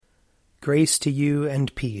Grace to you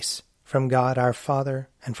and peace from God our Father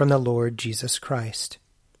and from the Lord Jesus Christ.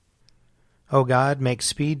 O God, make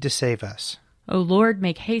speed to save us. O Lord,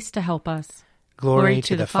 make haste to help us. Glory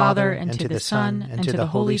to the Father, and to the Son, and to the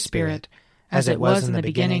Holy Spirit, as it was in the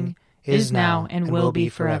beginning, is now, and will be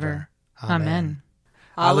forever. Amen.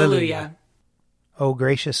 Alleluia. O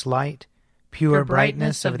gracious light, pure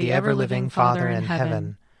brightness of the ever-living Father in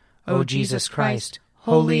heaven, O Jesus Christ,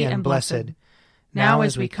 holy and blessed, now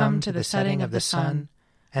as we come to the setting of the sun,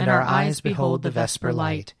 and our eyes behold the vesper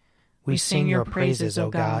light, we sing your praises, O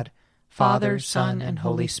God, Father, Son, and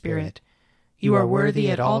Holy Spirit. You are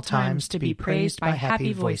worthy at all times to be praised by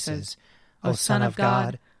happy voices, O Son of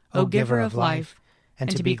God, O Giver of life, and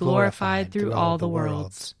to be glorified through all the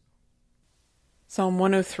worlds. Psalm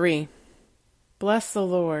 103. Bless the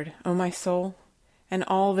Lord, O my soul, and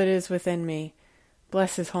all that is within me.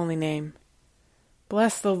 Bless his holy name.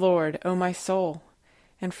 Bless the Lord, O my soul,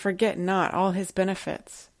 and forget not all his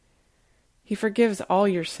benefits. He forgives all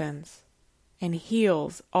your sins, and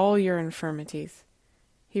heals all your infirmities.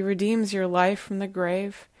 He redeems your life from the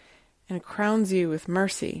grave, and crowns you with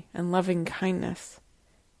mercy and loving kindness.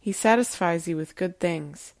 He satisfies you with good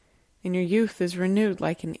things, and your youth is renewed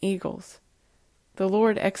like an eagle's. The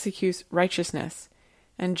Lord executes righteousness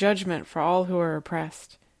and judgment for all who are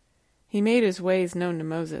oppressed. He made his ways known to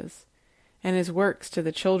Moses, and his works to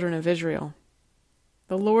the children of Israel.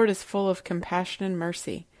 The Lord is full of compassion and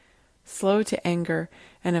mercy, slow to anger,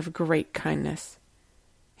 and of great kindness.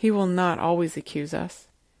 He will not always accuse us,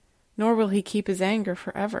 nor will he keep his anger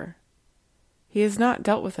forever. He has not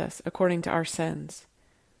dealt with us according to our sins,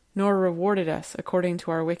 nor rewarded us according to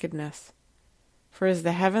our wickedness. For as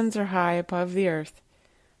the heavens are high above the earth,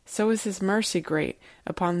 so is his mercy great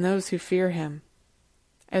upon those who fear him.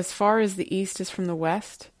 As far as the east is from the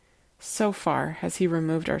west, so far has he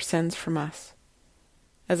removed our sins from us.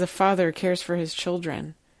 As a father cares for his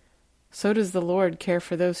children, so does the Lord care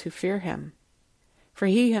for those who fear him. For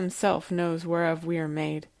he himself knows whereof we are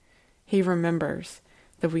made. He remembers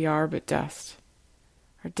that we are but dust.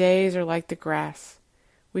 Our days are like the grass.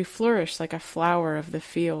 We flourish like a flower of the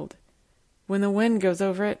field. When the wind goes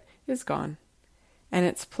over it, it is gone, and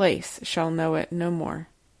its place shall know it no more.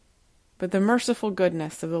 But the merciful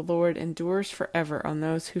goodness of the Lord endures forever on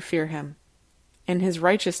those who fear him, and his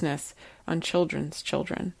righteousness on children's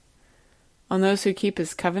children, on those who keep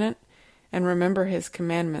his covenant and remember his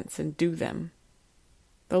commandments and do them.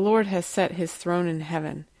 The Lord has set his throne in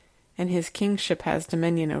heaven, and his kingship has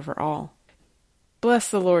dominion over all.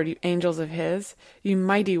 Bless the Lord, you angels of his, you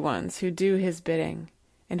mighty ones who do his bidding,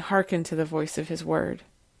 and hearken to the voice of his word.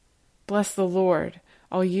 Bless the Lord,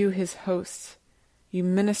 all you his hosts, you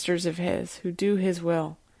ministers of his, who do his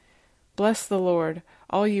will. Bless the Lord,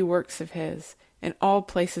 all you works of his, in all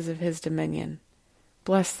places of his dominion.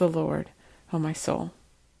 Bless the Lord, O my soul.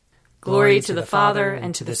 Glory to the Father,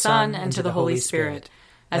 and to the Son, and to the Holy Spirit,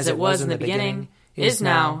 as it was in the beginning, is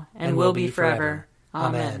now, and will be forever.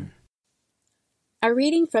 Amen. A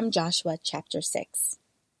reading from Joshua chapter 6.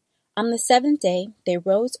 On the 7th day they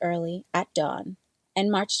rose early at dawn, and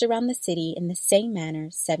marched around the city in the same manner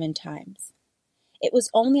 7 times. It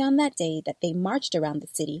was only on that day that they marched around the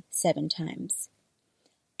city 7 times.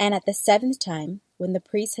 And at the 7th time, when the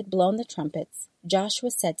priests had blown the trumpets,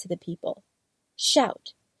 Joshua said to the people,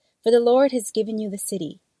 Shout, for the Lord has given you the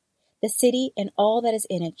city. The city and all that is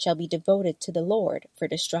in it shall be devoted to the Lord for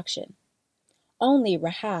destruction. Only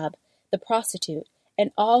Rahab, the prostitute,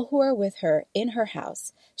 and all who are with her in her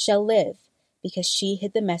house shall live, because she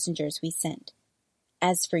hid the messengers we sent.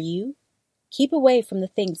 As for you, keep away from the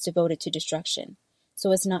things devoted to destruction,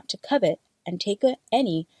 so as not to covet and take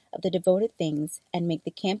any of the devoted things and make the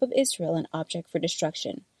camp of Israel an object for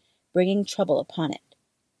destruction, bringing trouble upon it.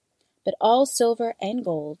 But all silver and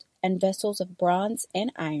gold and vessels of bronze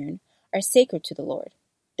and iron are sacred to the Lord.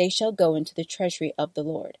 They shall go into the treasury of the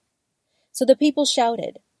Lord. So the people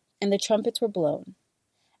shouted, and the trumpets were blown.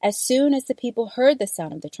 As soon as the people heard the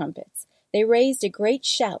sound of the trumpets, they raised a great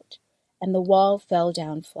shout, and the wall fell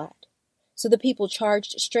down flat. So the people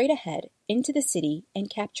charged straight ahead into the city and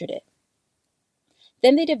captured it.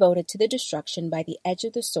 Then they devoted to the destruction by the edge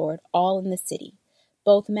of the sword all in the city,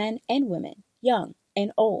 both men and women, young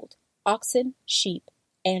and old, oxen, sheep,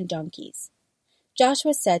 and donkeys.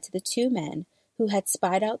 Joshua said to the 2 men who had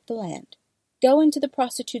spied out the land, Go into the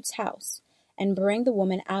prostitute's house, and bring the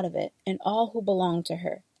woman out of it, and all who belong to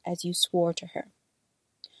her, as you swore to her.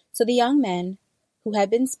 So the young men who had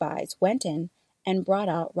been spies went in and brought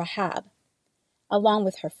out Rahab, along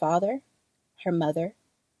with her father, her mother,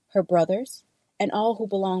 her brothers, and all who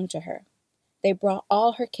belonged to her. They brought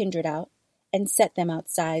all her kindred out and set them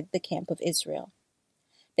outside the camp of Israel.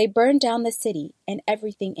 They burned down the city and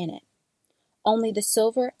everything in it. Only the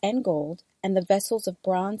silver and gold and the vessels of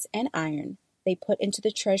bronze and iron they put into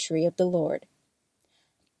the treasury of the Lord.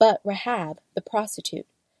 But Rahab, the prostitute,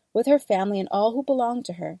 with her family and all who belonged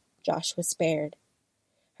to her, Joshua spared.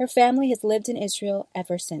 Her family has lived in Israel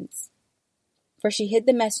ever since, for she hid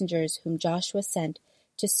the messengers whom Joshua sent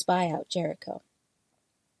to spy out Jericho.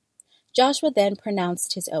 Joshua then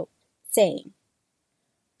pronounced his oath, saying,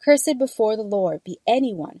 "Cursed before the Lord be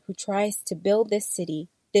anyone who tries to build this city,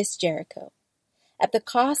 this Jericho. At the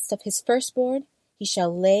cost of his firstborn he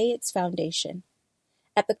shall lay its foundation.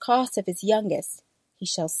 At the cost of his youngest he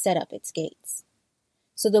shall set up its gates."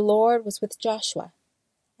 So the Lord was with Joshua,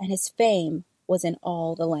 and his fame was in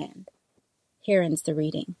all the land. Here ends the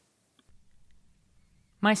reading.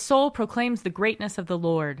 My soul proclaims the greatness of the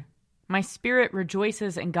Lord. My spirit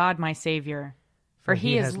rejoices in God my Savior. For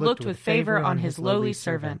he has looked with favor on his lowly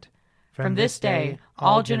servant. From this day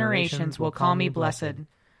all generations will call me blessed.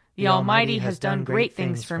 The Almighty has done great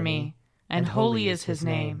things for me, and holy is his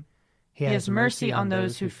name. He has mercy on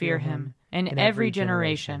those who fear him, in every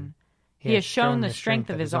generation. He has shown the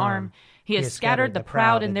strength of his arm. He has scattered the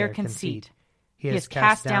proud in their conceit. He has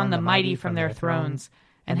cast down the mighty from their thrones,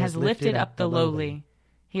 and has lifted up the lowly.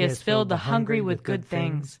 He has filled the hungry with good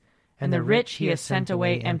things, and the rich he has sent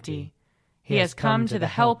away empty. He has come to the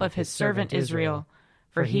help of his servant Israel,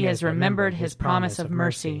 for he has remembered his promise of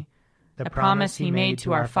mercy, the promise he made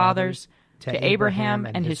to our fathers, to Abraham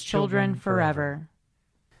and his children forever.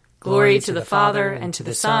 Glory to the Father, and to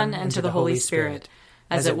the Son, and to the Holy Spirit,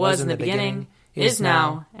 as it was in the beginning, is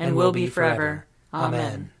now, and will be forever.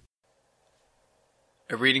 Amen.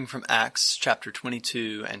 A reading from Acts chapter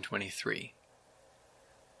 22 and 23.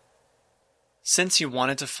 Since he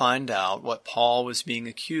wanted to find out what Paul was being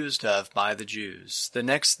accused of by the Jews, the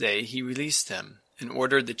next day he released him and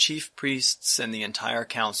ordered the chief priests and the entire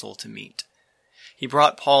council to meet. He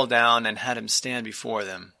brought Paul down and had him stand before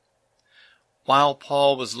them. While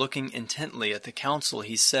Paul was looking intently at the council,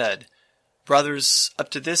 he said, "Brothers, up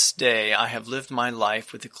to this day I have lived my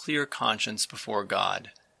life with a clear conscience before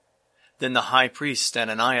God." Then the high priest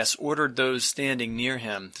Ananias ordered those standing near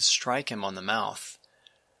him to strike him on the mouth.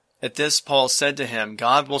 At this Paul said to him,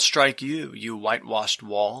 "God will strike you, you whitewashed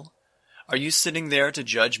wall. Are you sitting there to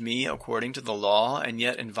judge me according to the law, and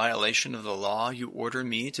yet in violation of the law you order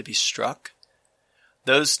me to be struck?"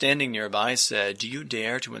 Those standing nearby said, "Do you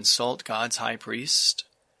dare to insult God's high priest?"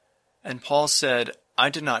 And Paul said, "I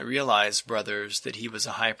did not realize, brothers, that he was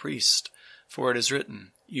a high priest, for it is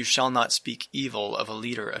written, 'You shall not speak evil of a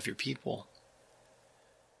leader of your people.'"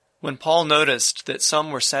 When Paul noticed that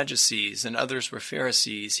some were Sadducees and others were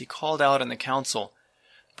Pharisees, he called out in the council,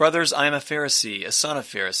 "Brothers, I am a Pharisee, a son of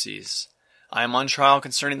Pharisees. I am on trial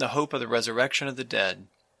concerning the hope of the resurrection of the dead."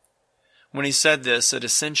 When he said this, a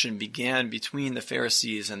dissension began between the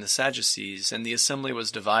Pharisees and the Sadducees, and the assembly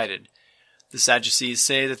was divided. The Sadducees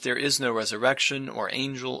say that there is no resurrection, or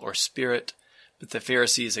angel, or spirit, but the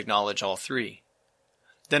Pharisees acknowledge all three.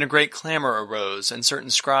 Then a great clamor arose, and certain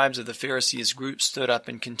scribes of the Pharisees' group stood up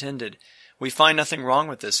and contended, "We find nothing wrong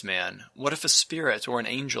with this man. What if a spirit or an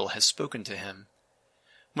angel has spoken to him?"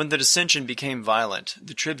 When the dissension became violent,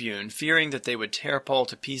 the tribune, fearing that they would tear Paul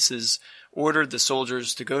to pieces, ordered the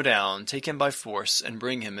soldiers to go down, take him by force, and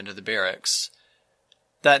bring him into the barracks.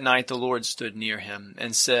 That night the Lord stood near him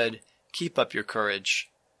and said, "Keep up your courage,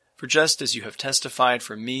 for just as you have testified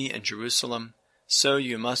for me in Jerusalem, so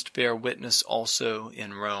you must bear witness also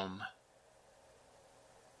in Rome."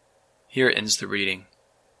 Here ends the reading.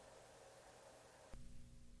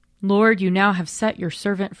 Lord, you now have set your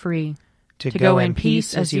servant free, to go in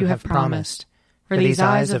peace as you have promised. For these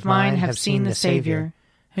eyes of mine have seen the Savior,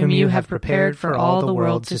 whom you have prepared for all the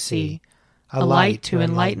world to see, a light to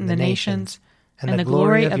enlighten the nations, and the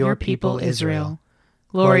glory of your people Israel.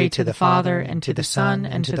 Glory to the Father, and to the Son,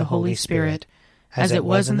 and to the Holy Spirit, as it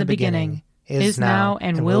was in the beginning, is now,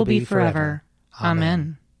 and will be forever.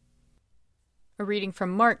 Amen. A reading from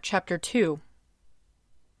Mark chapter 2.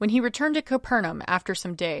 When he returned to Capernaum after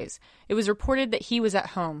some days, it was reported that he was at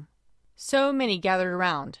home. So many gathered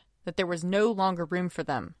around that there was no longer room for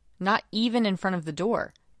them, not even in front of the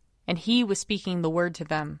door, and he was speaking the word to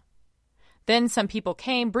them. Then some people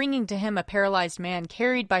came, bringing to him a paralyzed man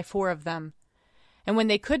carried by 4 of them. And when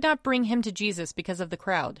they could not bring him to Jesus because of the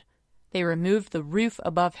crowd, they removed the roof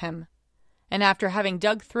above him. And after having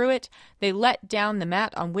dug through it, they let down the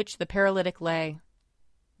mat on which the paralytic lay.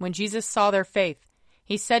 When Jesus saw their faith,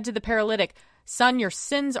 he said to the paralytic, "Son, your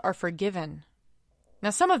sins are forgiven." Now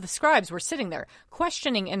some of the scribes were sitting there,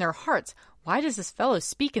 questioning in their hearts, "Why does this fellow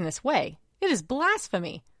speak in this way? It is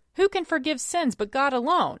blasphemy. Who can forgive sins but God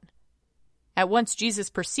alone?" At once Jesus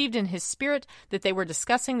perceived in his spirit that they were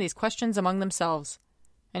discussing these questions among themselves.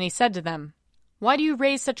 And he said to them, "Why do you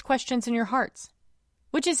raise such questions in your hearts?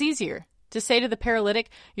 Which is easier, to say to the paralytic,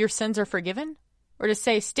 'Your sins are forgiven,' or to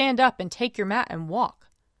say, 'Stand up and take your mat and walk'?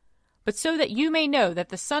 But so that you may know that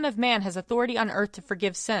the Son of Man has authority on earth to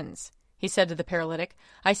forgive sins," he said to the paralytic,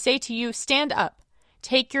 "I say to you, stand up,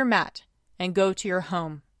 take your mat, and go to your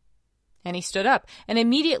home." And he stood up, and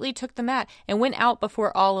immediately took the mat, and went out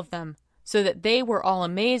before all of them, so that they were all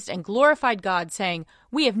amazed and glorified God, saying,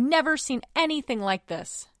 "We have never seen anything like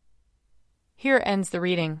this." Here ends the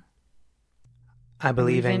reading. I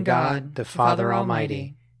believe in God, the Father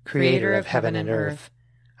Almighty, creator of heaven and earth.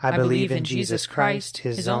 I believe in Jesus Christ,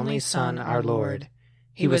 his only Son, our Lord.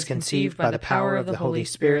 He was conceived by the power of the Holy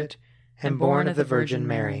Spirit and born of the Virgin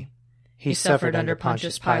Mary. He suffered under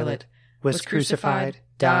Pontius Pilate, was crucified,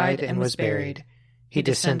 died, and was buried. He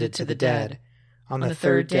descended to the dead. On the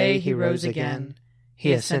third day he rose again.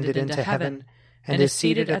 He ascended into heaven and is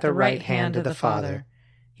seated at the right hand of the Father.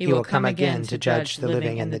 He will come again to judge the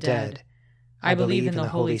living and the dead. I believe in the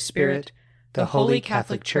Holy Spirit, the Holy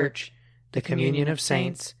Catholic Church, the communion of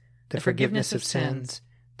saints, the forgiveness of sins,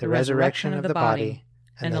 the resurrection of the body,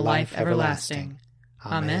 and the life everlasting.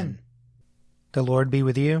 Amen. The Lord be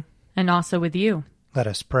with you. And also with you. Let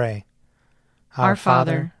us pray. Our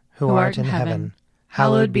Father, who art in heaven,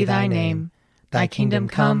 hallowed be thy name. Thy kingdom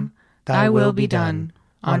come, thy will be done,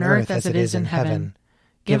 on earth as it is in heaven.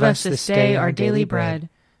 Give us this day our daily bread,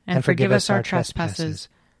 and forgive us our trespasses,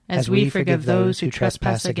 as we forgive those who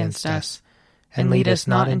trespass against us. And lead us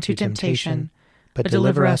not into temptation, but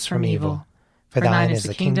deliver us from evil. For thine is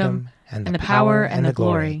the kingdom, and the power, and the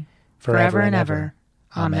glory, forever and ever.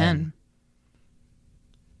 Amen.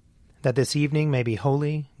 That this evening may be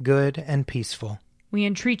holy, good, and peaceful. We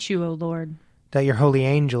entreat you, O Lord. That your holy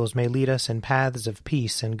angels may lead us in paths of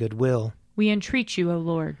peace and goodwill. We entreat you, O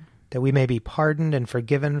Lord. That we may be pardoned and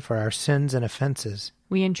forgiven for our sins and offenses.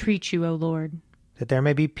 We entreat you, O Lord. That there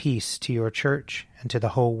may be peace to your church and to the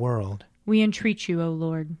whole world. We entreat you, O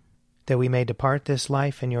Lord. That we may depart this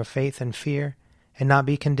life in your faith and fear, and not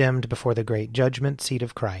be condemned before the great judgment seat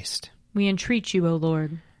of Christ. We entreat you, O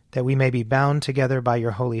Lord. That we may be bound together by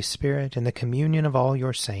your Holy Spirit in the communion of all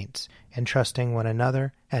your saints, entrusting one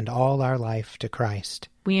another and all our life to Christ.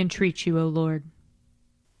 We entreat you, O Lord.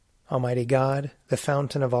 Almighty God, the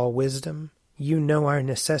fountain of all wisdom, you know our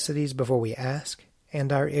necessities before we ask,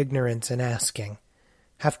 and our ignorance in asking.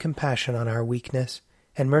 Have compassion on our weakness,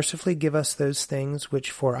 and mercifully give us those things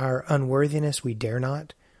which for our unworthiness we dare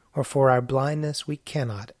not, or for our blindness we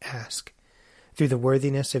cannot ask. Through the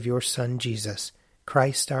worthiness of your Son Jesus,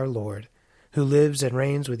 Christ our Lord, who lives and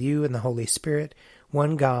reigns with you in the Holy Spirit,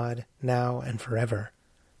 one God, now and forever.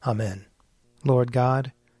 Amen. Lord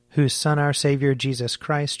God, whose Son our Savior Jesus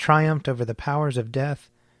Christ triumphed over the powers of death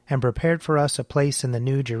and prepared for us a place in the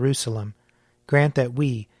New Jerusalem, grant that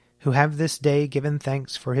we, who have this day given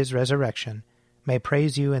thanks for his resurrection, may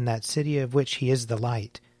praise you in that city of which he is the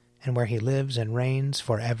light, and where he lives and reigns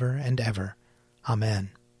forever and ever.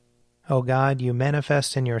 Amen. O God, you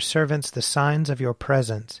manifest in your servants the signs of your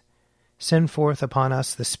presence. Send forth upon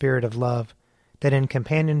us the Spirit of love, that in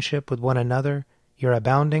companionship with one another your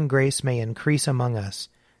abounding grace may increase among us,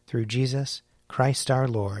 through Jesus Christ our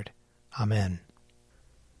Lord. Amen.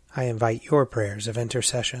 I invite your prayers of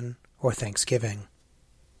intercession or thanksgiving.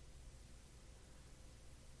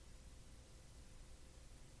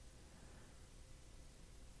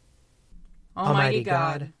 Almighty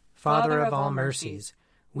God, Father of all mercies,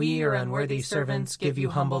 we, your unworthy servants, give you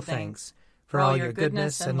humble thanks for all your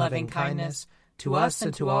goodness and loving kindness to us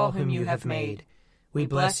and to all whom you have made. We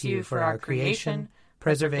bless you for our creation,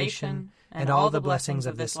 preservation, and all the blessings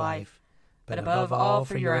of this life, but above all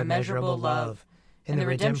for your immeasurable love in the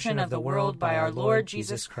redemption of the world by our Lord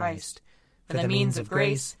Jesus Christ, for the means of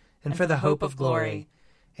grace and for the hope of glory.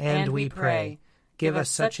 And we pray, give us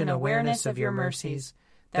such an awareness of your mercies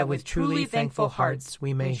that with truly thankful hearts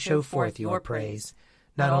we may show forth your praise,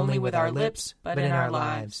 not only with our lips, but in our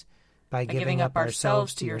lives, by giving up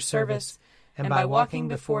ourselves to your service, and by walking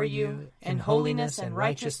before you in holiness and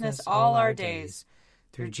righteousness all our days,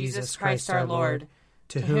 through Jesus Christ our Lord,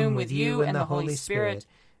 to whom with you and the Holy Spirit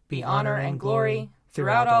be honor and glory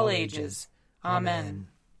throughout all ages. Amen.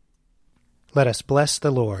 Let us bless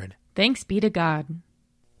the Lord. Thanks be to God.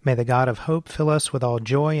 May the God of hope fill us with all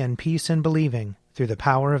joy and peace in believing, through the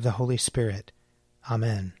power of the Holy Spirit.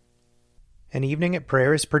 Amen. An Evening at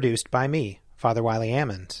Prayer is produced by me, Father Wiley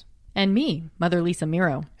Ammons. And me, Mother Lisa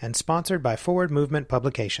Miro. And sponsored by Forward Movement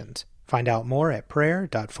Publications. Find out more at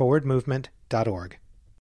prayer.forwardmovement.org.